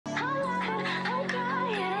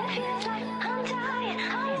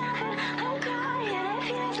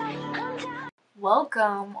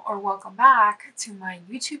Welcome or welcome back to my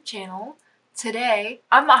YouTube channel. Today,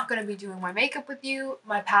 I'm not going to be doing my makeup with you.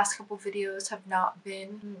 My past couple videos have not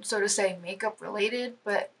been, so to say, makeup related,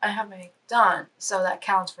 but I have my makeup done, so that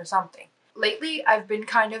counts for something. Lately, I've been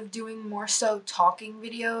kind of doing more so talking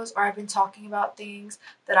videos, or I've been talking about things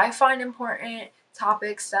that I find important,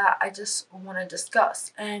 topics that I just want to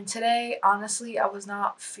discuss. And today, honestly, I was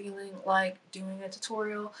not feeling like doing a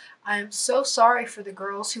tutorial. I am so sorry for the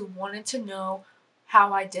girls who wanted to know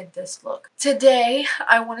how I did this look. Today,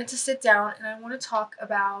 I wanted to sit down and I want to talk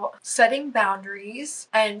about setting boundaries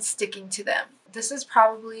and sticking to them. This is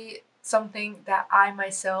probably something that I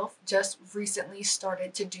myself just recently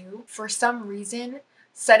started to do. For some reason,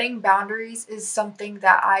 setting boundaries is something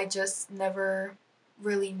that I just never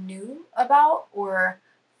really knew about or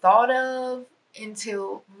thought of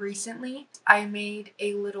until recently. I made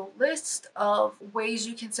a little list of ways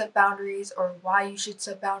you can set boundaries or why you should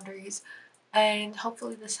set boundaries, and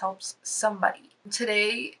hopefully this helps somebody.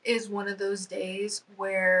 Today is one of those days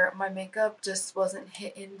where my makeup just wasn't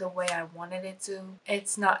hitting the way I wanted it to.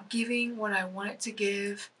 It's not giving what I want it to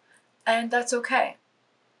give, and that's okay.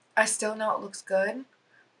 I still know it looks good,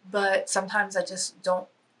 but sometimes I just don't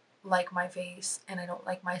like my face and I don't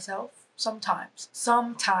like myself. Sometimes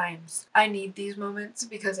I need these moments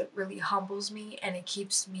because it really humbles me and it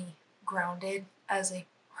keeps me grounded as a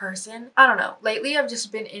person. I don't know. Lately I've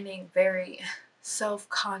just been in a very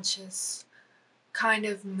self-conscious kind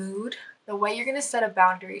of mood. The way you're going to set a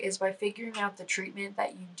boundary is by figuring out the treatment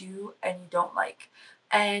that you do and you don't like.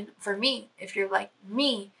 And for me, if you're like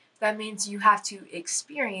me, that means you have to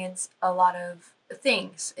experience a lot of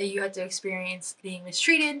things. You have to experience being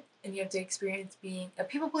mistreated, and you have to experience being a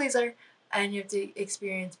people pleaser, and you have to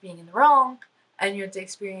experience being in the wrong, and you have to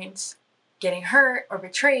experience getting hurt or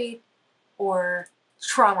betrayed or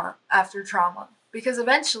trauma after trauma. Because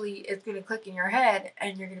eventually it's going to click in your head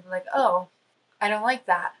and you're going to be like, oh, I don't like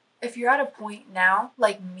that. If you're at a point now,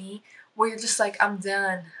 like me, where you're just like, I'm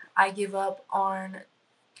done, I give up on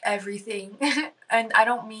everything. And I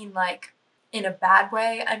don't mean like in a bad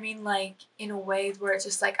way. I mean like in a way where it's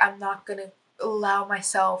just like I'm not gonna allow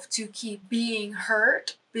myself to keep being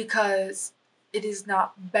hurt because it is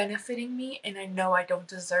not benefiting me and I know I don't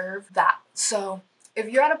deserve that. So if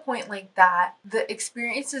you're at a point like that, the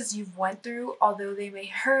experiences you've went through, although they may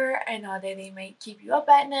hurt and although they may keep you up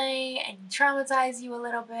at night and traumatize you a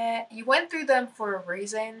little bit, you went through them for a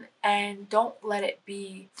reason, and don't let it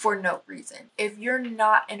be for no reason. If you're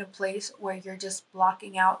not in a place where you're just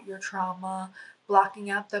blocking out your trauma, blocking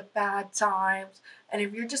out the bad times, and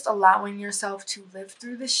if you're just allowing yourself to live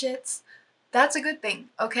through the shits, that's a good thing,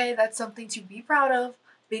 okay? That's something to be proud of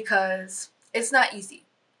because it's not easy.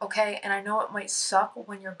 Okay, and I know it might suck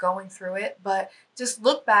when you're going through it, but just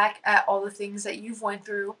look back at all the things that you've went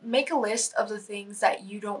through. Make a list of the things that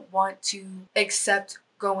you don't want to accept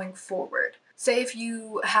going forward. Say if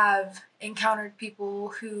you have encountered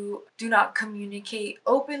people who do not communicate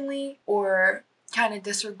openly or kind of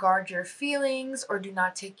disregard your feelings or do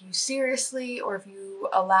not take you seriously, or if you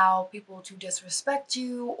allow people to disrespect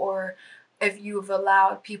you, or if you've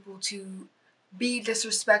allowed people to be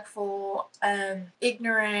disrespectful and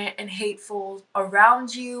ignorant and hateful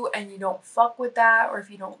around you and you don't fuck with that, or if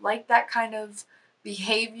you don't like that kind of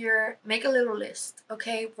behavior, make a little list,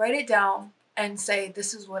 okay? Write it down and say,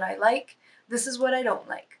 this is what I like, this is what I don't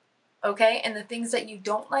like, okay? And the things that you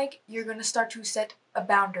don't like, you're going to start to set a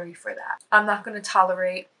boundary for that. I'm not going to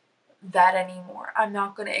tolerate that anymore. I'm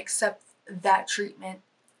not going to accept that treatment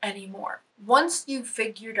anymore. Once you've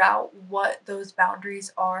figured out what those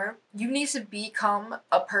boundaries are, you need to become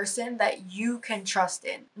a person that you can trust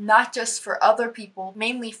in, not just for other people,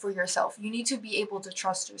 mainly for yourself. You need to be able to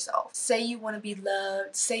trust yourself. Say you want to be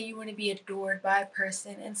loved, say you want to be adored by a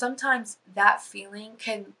person, and sometimes that feeling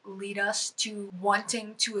can lead us to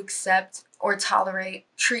wanting to accept or tolerate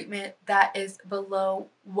treatment that is below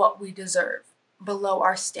what we deserve, below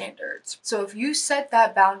our standards. So if you set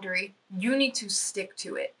that boundary, you need to stick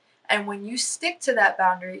to it. And when you stick to that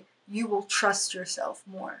boundary, you will trust yourself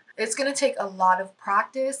more. It's going to take a lot of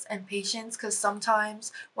practice and patience, because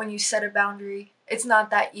sometimes when you set a boundary, it's not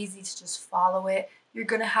that easy to just follow it. You're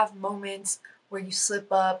going to have moments where you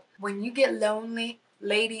slip up. When you get lonely,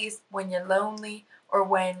 ladies, when you're lonely, or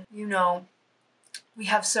when, we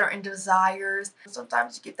have certain desires,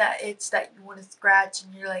 sometimes you get that itch that you want to scratch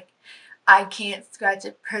and you're like, I can't scratch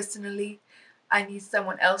it personally. I need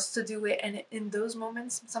someone else to do it. And in those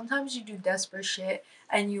moments, sometimes you do desperate shit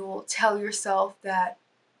and you will tell yourself that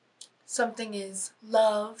something is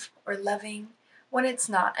love or loving when it's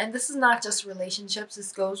not. And this is not just relationships.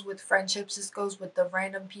 This goes with friendships. This goes with the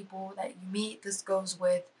random people that you meet. This goes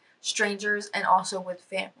with strangers and also with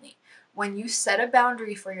family. When you set a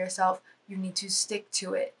boundary for yourself, you need to stick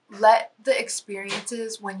to it. Let the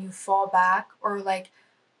experiences when you fall back, or like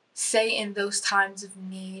say in those times of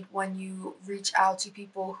need when you reach out to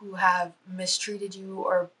people who have mistreated you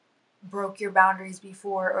or broke your boundaries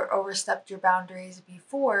before or overstepped your boundaries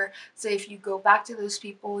before. So if you go back to those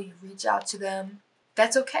people, you reach out to them,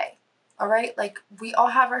 that's okay. All right? Like, we all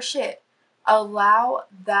have our shit. Allow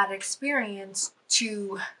that experience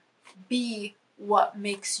to be what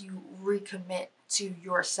makes you recommit to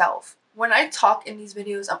yourself. When I talk in these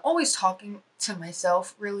videos, I'm always talking to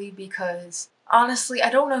myself, really, because honestly, I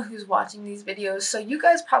don't know who's watching these videos, so you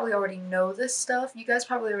guys probably already know this stuff. You guys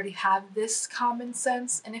probably already have this common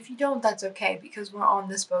sense, and if you don't, that's okay, because we're on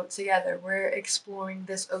this boat together. We're exploring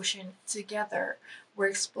this ocean together. We're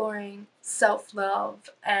exploring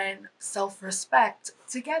self-love and self-respect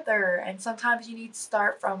together, and sometimes you need to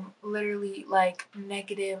start from literally like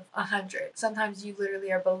 -100. Sometimes you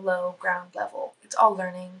literally are below ground level. It's all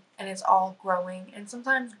learning and it's all growing, and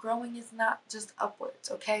sometimes growing is not just upwards,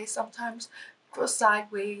 okay? Sometimes go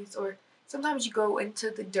sideways, or sometimes you go into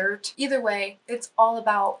the dirt. Either way, it's all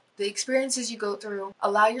about the experiences you go through.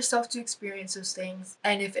 Allow yourself to experience those things,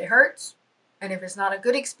 and if it hurts, and if it's not a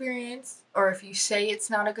good experience, or if you say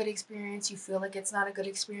it's not a good experience, you feel like it's not a good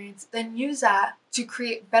experience, then use that to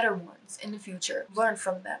create better ones in the future. Learn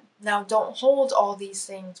from them. Now, don't hold all these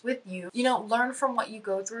things with you. You know, learn from what you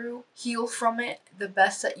go through, heal from it the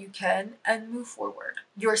best that you can, and move forward.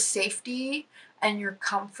 Your safety and your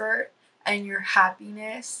comfort and your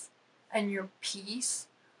happiness and your peace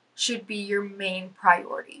should be your main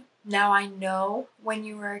priority. Now, I know when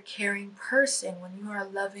you are a caring person, when you are a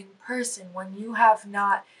loving person, when you have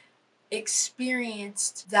not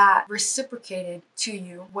experienced that reciprocated to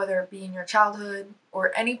you, whether it be in your childhood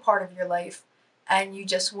or any part of your life, and you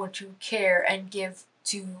just want to care and give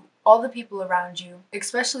to all the people around you,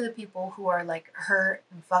 especially the people who are like hurt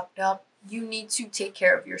and fucked up, you need to take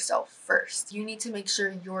care of yourself first. You need to make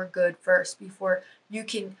sure you're good first before you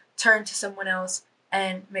can turn to someone else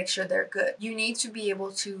and make sure they're good. You need to be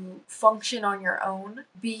able to function on your own,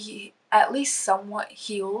 be at least somewhat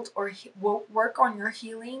healed, or work on your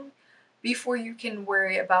healing before you can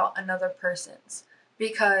worry about another person's.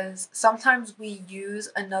 Because sometimes we use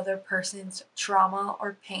another person's trauma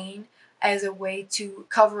or pain as a way to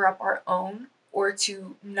cover up our own, or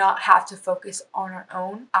to not have to focus on our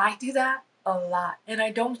own. I do that a lot, and I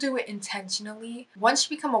don't do it intentionally. Once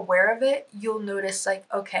you become aware of it, you'll notice like,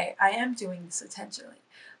 okay, I am doing this intentionally.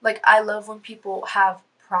 Like, I love when people have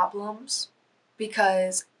problems,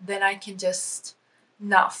 because then I can just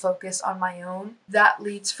not focus on my own. That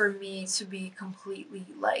leads for me to be completely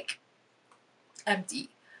like empty.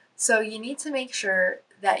 So you need to make sure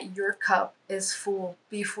that your cup is full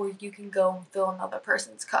before you can go and fill another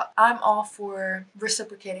person's cup. I'm all for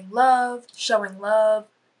reciprocating love, showing love,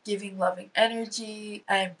 giving loving energy,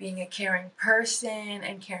 and being a caring person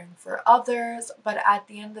and caring for others. But at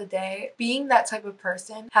the end of the day, being that type of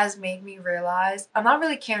person has made me realize I'm not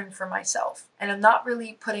really caring for myself, and I'm not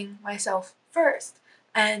really putting myself first.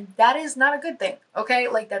 And that is not a good thing, okay?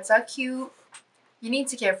 Like, that's not cute. You need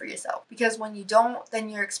to care for yourself, because when you don't, then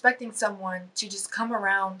you're expecting someone to just come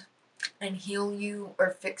around and heal you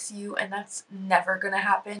or fix you, and that's never gonna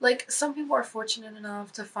happen. Like, some people are fortunate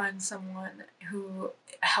enough to find someone who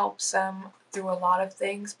helps them through a lot of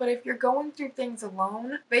things, but if you're going through things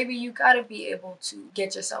alone, baby, you gotta be able to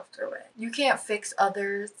get yourself through it. You can't fix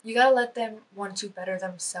others. You gotta let them want to better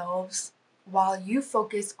themselves while you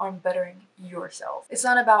focus on bettering yourself. It's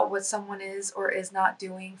not about what someone is or is not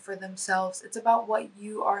doing for themselves. It's about what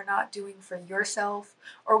you are not doing for yourself,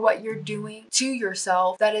 or what you're doing to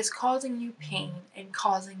yourself that is causing you pain and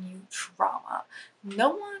causing you trauma. No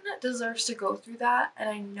one deserves to go through that, and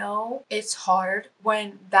I know it's hard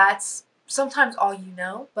when that's sometimes all you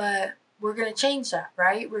know, but we're going to change that,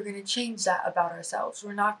 right? We're going to change that about ourselves.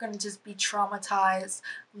 We're not going to just be traumatized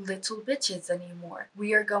little bitches anymore.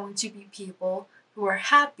 We are going to be people who are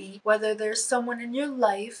happy whether there's someone in your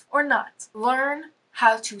life or not. Learn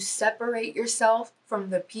how to separate yourself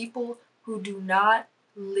from the people who do not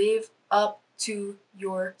live up to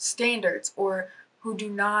your standards, or who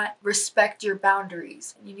do not respect your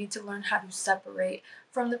boundaries. You need to learn how to separate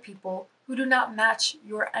from the people who do not match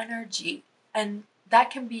your energy. And that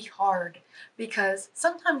can be hard, because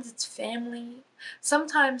sometimes it's family,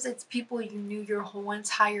 sometimes it's people you knew your whole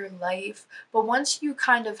entire life, but once you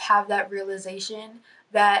kind of have that realization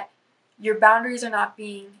that your boundaries are not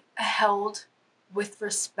being held with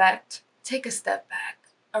respect, take a step back.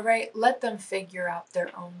 Alright, let them figure out their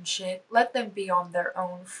own shit. Let them be on their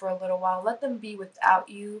own for a little while. Let them be without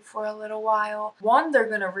you for a little while. One, they're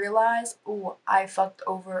gonna realize, ooh, I fucked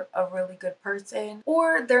over a really good person.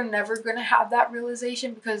 Or they're never gonna have that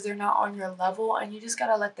realization because they're not on your level, and you just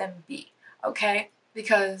gotta let them be, okay?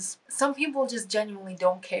 Because some people just genuinely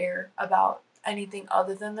don't care about anything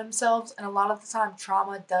other than themselves, and a lot of the time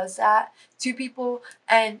trauma does that to people,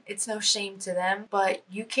 and it's no shame to them, but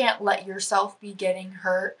you can't let yourself be getting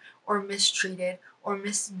hurt or mistreated or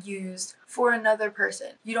misused for another person.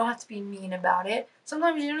 You don't have to be mean about it.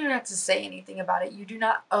 Sometimes you don't even have to say anything about it. You do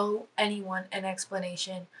not owe anyone an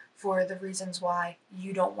explanation for the reasons why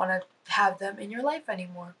you don't want to have them in your life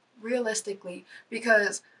anymore, realistically,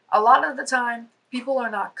 because a lot of the time people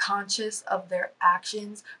are not conscious of their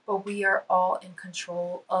actions, but we are all in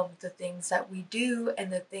control of the things that we do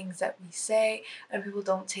and the things that we say, and people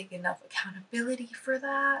don't take enough accountability for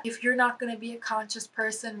that. If you're not going to be a conscious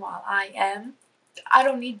person while I am, I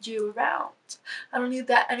don't need you around. I don't need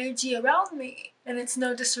that energy around me. And it's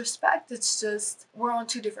no disrespect, it's just we're on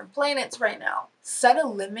two different planets right now. Set a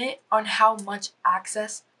limit on how much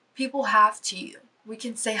access people have to you. We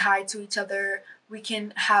can say hi to each other, we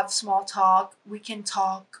can have small talk, we can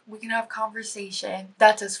have conversation.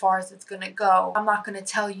 That's as far as it's gonna go. I'm not gonna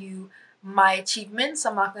tell you my achievements,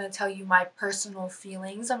 I'm not gonna tell you my personal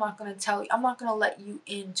feelings, I'm not gonna let you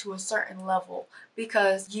into a certain level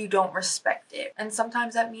because you don't respect it. And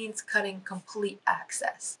sometimes that means cutting complete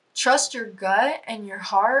access. Trust your gut and your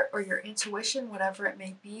heart or your intuition, whatever it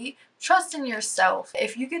may be. Trust in yourself.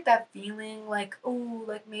 If you get that feeling like, oh,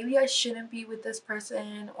 like maybe I shouldn't be with this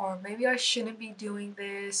person, or maybe I shouldn't be doing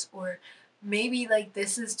this, or maybe like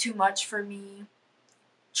this is too much for me,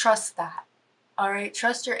 trust that. Alright?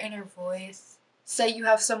 Trust your inner voice. Say you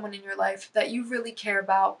have someone in your life that you really care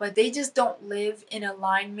about, but they just don't live in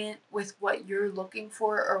alignment with what you're looking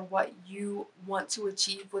for or what you want to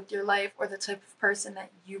achieve with your life or the type of person that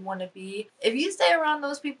you want to be. If you stay around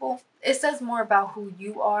those people, it says more about who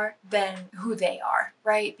you are than who they are,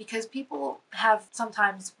 right? Because people have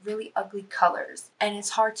sometimes really ugly colors and it's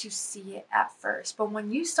hard to see it at first. But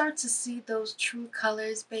when you start to see those true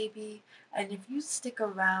colors, baby, and if you stick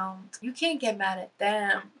around, you can't get mad at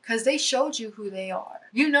them because they showed you who they are.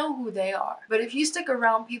 You know who they are. But if you stick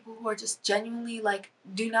around people who are just genuinely like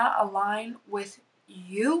do not align with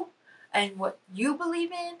you and what you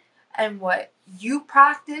believe in and what you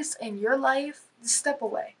practice in your life, step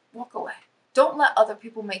away. Walk away. Don't let other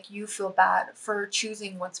people make you feel bad for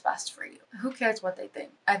choosing what's best for you. Who cares what they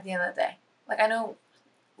think at the end of the day? Like, I know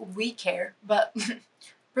we care, but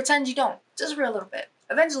pretend you don't. Just for a little bit.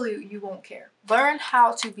 Eventually, you won't care. Learn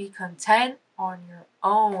how to be content on your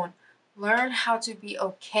own. Learn how to be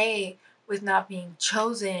okay with not being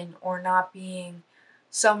chosen or not being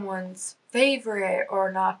someone's favorite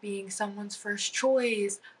or not being someone's first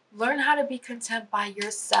choice. Learn how to be content by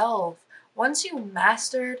yourself. Once you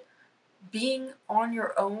mastered being on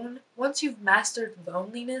your own, once you've mastered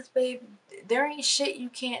loneliness, babe, there ain't shit you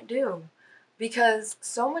can't do. Because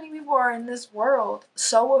so many people are in this world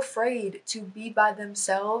so afraid to be by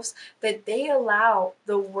themselves that they allow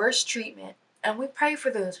the worst treatment. And we pray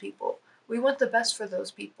for those people. We want the best for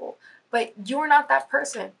those people. But you're not that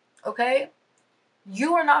person, okay?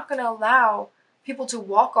 You are not going to allow people to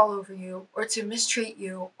walk all over you or to mistreat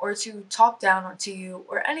you or to talk down onto you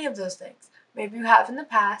or any of those things. Maybe you have in the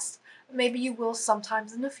past. Maybe you will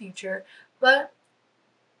sometimes in the future. But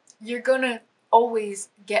you're going to always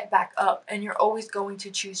get back up and you're always going to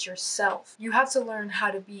choose yourself. You have to learn how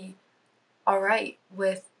to be alright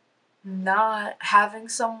with not having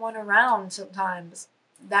someone around sometimes.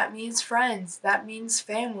 That means friends, that means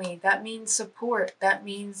family, that means support, that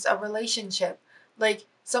means a relationship. Like,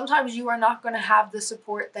 sometimes you are not going to have the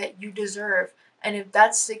support that you deserve. And if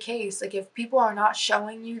that's the case, like if people are not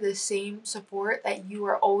showing you the same support that you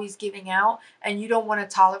are always giving out and you don't want to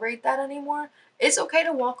tolerate that anymore, it's okay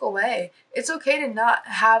to walk away. It's okay to not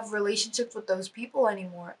have relationships with those people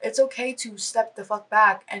anymore. It's okay to step the fuck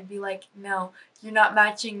back and be like, no, you're not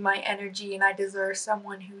matching my energy and I deserve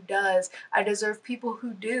someone who does. I deserve people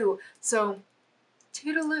who do. So,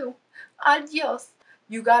 toodaloo. Adios.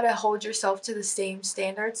 You gotta hold yourself to the same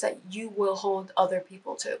standards that you will hold other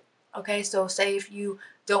people to. Okay, so say if you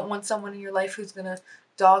don't want someone in your life who's gonna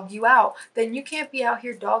dog you out, then you can't be out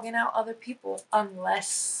here dogging out other people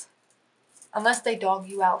unless they dog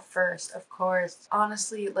you out first, of course.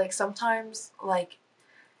 Honestly, like sometimes, like,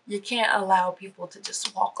 you can't allow people to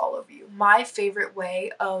just walk all over you. My favorite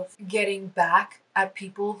way of getting back at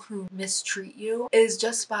people who mistreat you is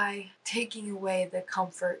just by taking away the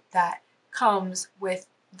comfort that comes with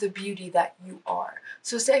the beauty that you are.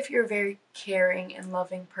 So say if you're a very caring and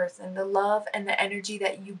loving person, the love and the energy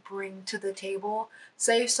that you bring to the table,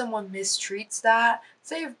 say if someone mistreats that,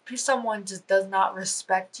 say if someone just does not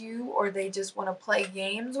respect you or they just want to play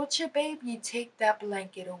games with you, babe, you take that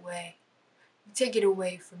blanket away. You take it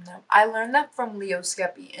away from them. I learned that from Leo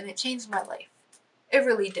Skeppy and it changed my life. It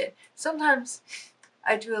really did. Sometimes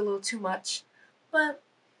I do a little too much, but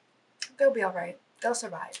they'll be alright. They'll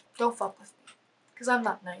survive. Don't fuck with me. Because I'm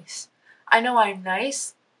not nice. I know I'm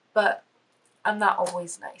nice, but I'm not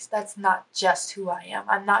always nice. That's not just who I am.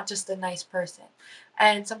 I'm not just a nice person.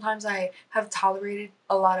 And sometimes I have tolerated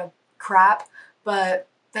a lot of crap, but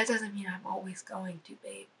that doesn't mean I'm always going to,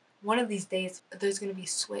 babe. One of these days, there's going to be a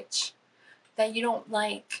switch that you don't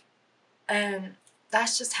like. And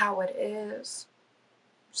that's just how it is.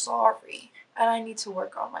 Sorry. And I need to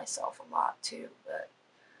work on myself a lot too, but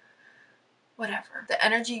whatever. The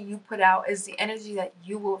energy you put out is the energy that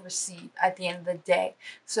you will receive at the end of the day.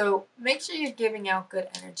 So make sure you're giving out good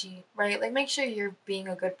energy, right? Like make sure you're being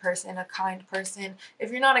a good person, a kind person.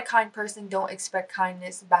 If you're not a kind person, don't expect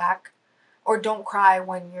kindness back. Or don't cry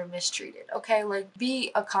when you're mistreated, okay? Like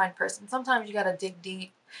be a kind person. Sometimes you gotta dig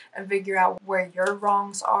deep and figure out where your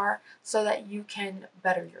wrongs are so that you can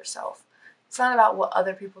better yourself. It's not about what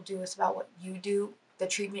other people do, it's about what you do, the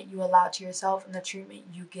treatment you allow to yourself, and the treatment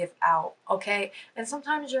you give out, okay? And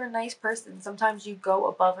sometimes you're a nice person. Sometimes you go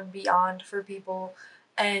above and beyond for people,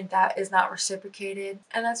 and that is not reciprocated,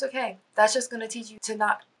 and that's okay. That's just going to teach you to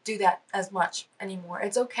not do that as much anymore.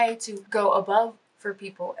 It's okay to go above for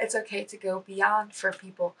people. It's okay to go beyond for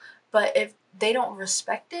people. But if they don't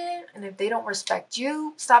respect it, and if they don't respect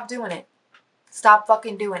you, stop doing it. Stop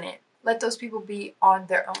fucking doing it. Let those people be on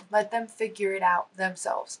their own. Let them figure it out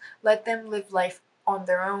themselves. Let them live life on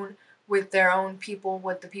their own, with their own people,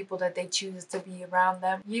 with the people that they choose to be around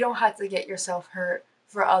them. You don't have to get yourself hurt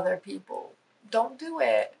for other people. Don't do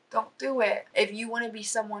it. Don't do it. If you want to be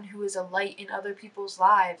someone who is a light in other people's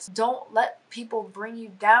lives, don't let people bring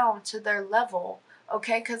you down to their level.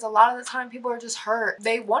 Okay, because a lot of the time people are just hurt.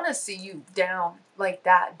 They want to see you down like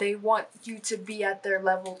that. They want you to be at their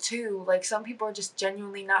level too. Like some people are just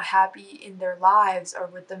genuinely not happy in their lives or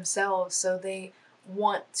with themselves, so they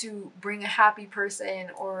want to bring a happy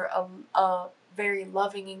person or a very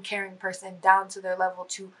loving and caring person down to their level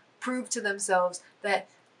to prove to themselves that,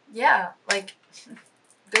 yeah, like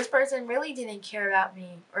this person really didn't care about me,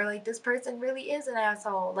 or like this person really is an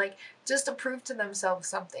asshole, like just to prove to themselves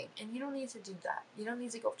something. And you don't need to do that. You don't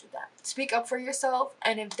need to go through that. Speak up for yourself,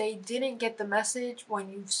 and if they didn't get the message when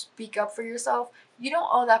you speak up for yourself, you don't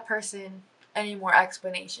owe that person any more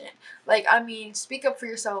explanation. Like, I mean, speak up for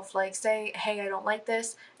yourself. Like, say, hey, I don't like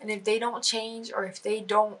this, and if they don't change, or if they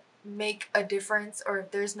don't make a difference, or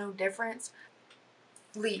if there's no difference,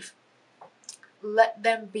 leave. Let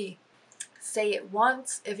them be. Say it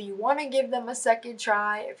once. If you want to give them a second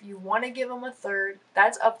try, if you want to give them a third,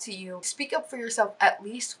 that's up to you. Speak up for yourself at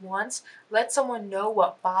least once. Let someone know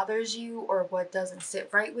what bothers you or what doesn't sit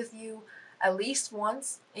right with you at least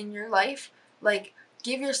once in your life. Like,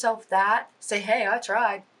 give yourself that. Say, hey, I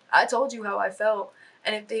tried. I told you how I felt.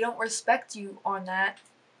 And if they don't respect you on that,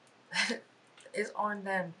 it's on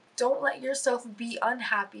them. Don't let yourself be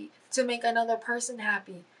unhappy to make another person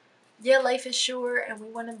happy. Yeah, life is short and we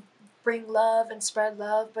want to bring love and spread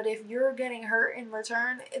love, but if you're getting hurt in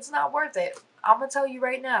return, it's not worth it. I'm gonna tell you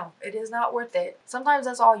right now, it is not worth it. Sometimes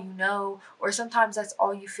that's all you know, or sometimes that's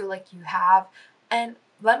all you feel like you have. And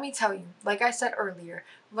let me tell you, like I said earlier,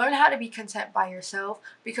 learn how to be content by yourself,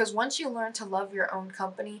 because once you learn to love your own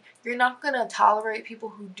company, you're not going to tolerate people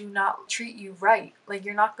who do not treat you right. Like,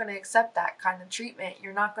 you're not going to accept that kind of treatment.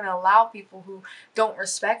 You're not going to allow people who don't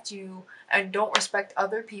respect you and don't respect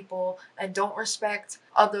other people and don't respect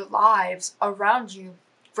other lives around you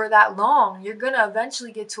for that long. You're going to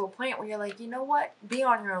eventually get to a point where you're like, you know what? Be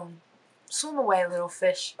on your own. Swim away, little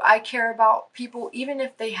fish. I care about people even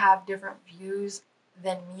if they have different views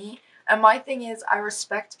than me. And my thing is, I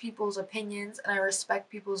respect people's opinions and I respect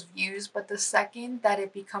people's views, but the second that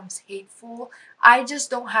it becomes hateful, I just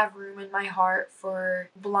don't have room in my heart for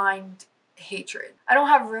blind hatred. I don't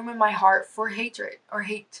have room in my heart for hatred or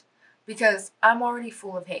hate, because I'm already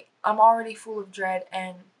full of hate. I'm already full of dread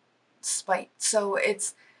and spite. So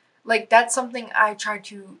it's like, that's something I try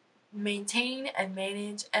to maintain and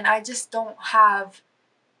manage, and I just don't have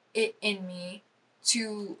it in me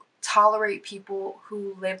to tolerate people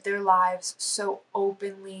who live their lives so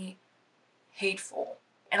openly hateful.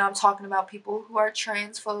 And I'm talking about people who are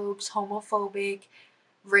transphobes, homophobic,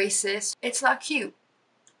 racist. It's not cute.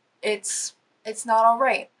 It's not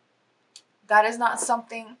alright. That is not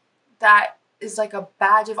something that is like a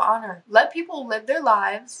badge of honor. Let people live their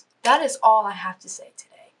lives. That is all I have to say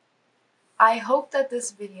today. I hope that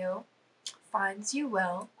this video finds you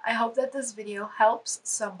well. I hope that this video helps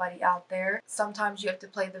somebody out there. Sometimes you have to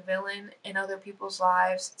play the villain in other people's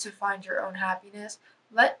lives to find your own happiness.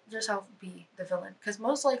 Let yourself be the villain, because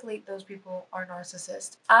most likely those people are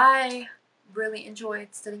narcissists. I really enjoyed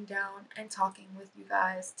sitting down and talking with you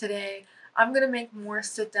guys today. I'm gonna make more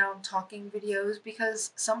sit down talking videos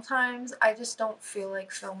because sometimes I just don't feel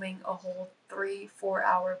like filming a whole 3-4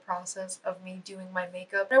 hour process of me doing my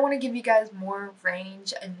makeup. I want to give you guys more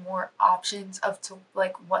range and more options of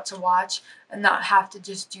what to watch, and not have to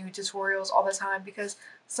just do tutorials all the time, because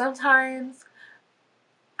sometimes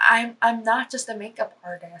I'm not just a makeup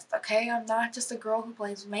artist, okay? I'm not just a girl who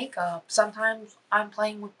plays makeup. Sometimes I'm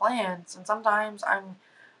playing with plants, and sometimes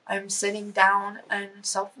I'm sitting down and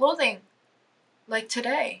self-loathing, like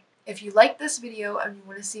today. If you like this video and you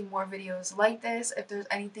want to see more videos like this, if there's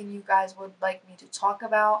anything you guys would like me to talk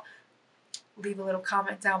about, leave a little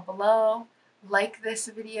comment down below. Like this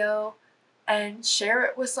video and share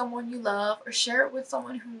it with someone you love, or share it with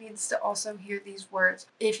someone who needs to also hear these words.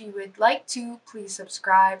 If you would like to, please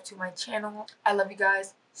subscribe to my channel. I love you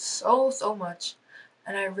guys so much,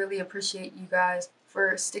 and I really appreciate you guys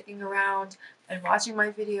for sticking around and watching my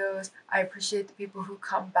videos. I appreciate the people who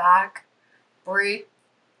come back. Brie,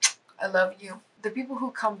 I love you. The people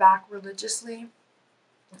who come back religiously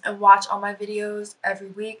and watch all my videos every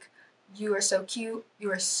week, you are so cute,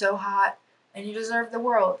 you are so hot, and you deserve the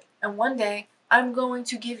world. And one day, I'm going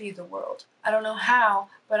to give you the world. I don't know how,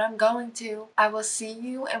 but I'm going to. I will see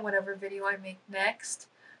you in whatever video I make next.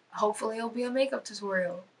 Hopefully it'll be a makeup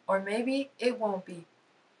tutorial, or maybe it won't be.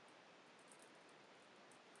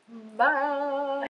 Bye!